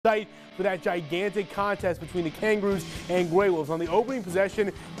site for that gigantic contest between the Kangaroos and Grey Wolves. On the opening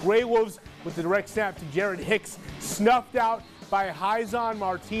possession, Grey Wolves with the direct snap to Jared Hicks, snuffed out by Jason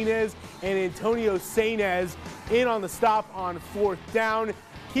Martinez and Antonio Sainez in on the stop on fourth down,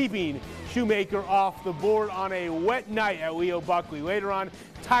 keeping Shoemaker off the board on a wet night at Leo Buckley. Later on,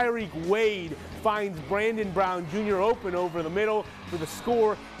 Tyreek Wade finds Brandon Brown Jr. open over the middle for the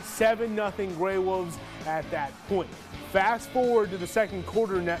score, 7-0 Grey Wolves at that point. Fast forward to the second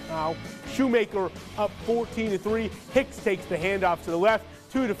quarter now, Shoemaker up 14-3. Hicks takes the handoff to the left,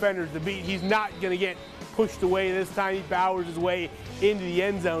 two defenders to beat. He's not going to get pushed away this time. He powers his way into the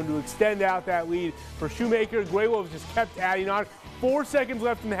end zone to extend out that lead for Shoemaker. Grey Wolves just kept adding on. 4 seconds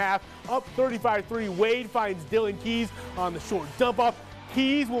left in the half, up 35-3. Wade finds Dylan Keys on the short dump off.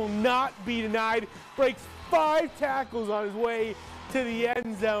 Keys will not be denied, breaks 5 tackles on his way to the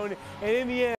end zone, and in the end,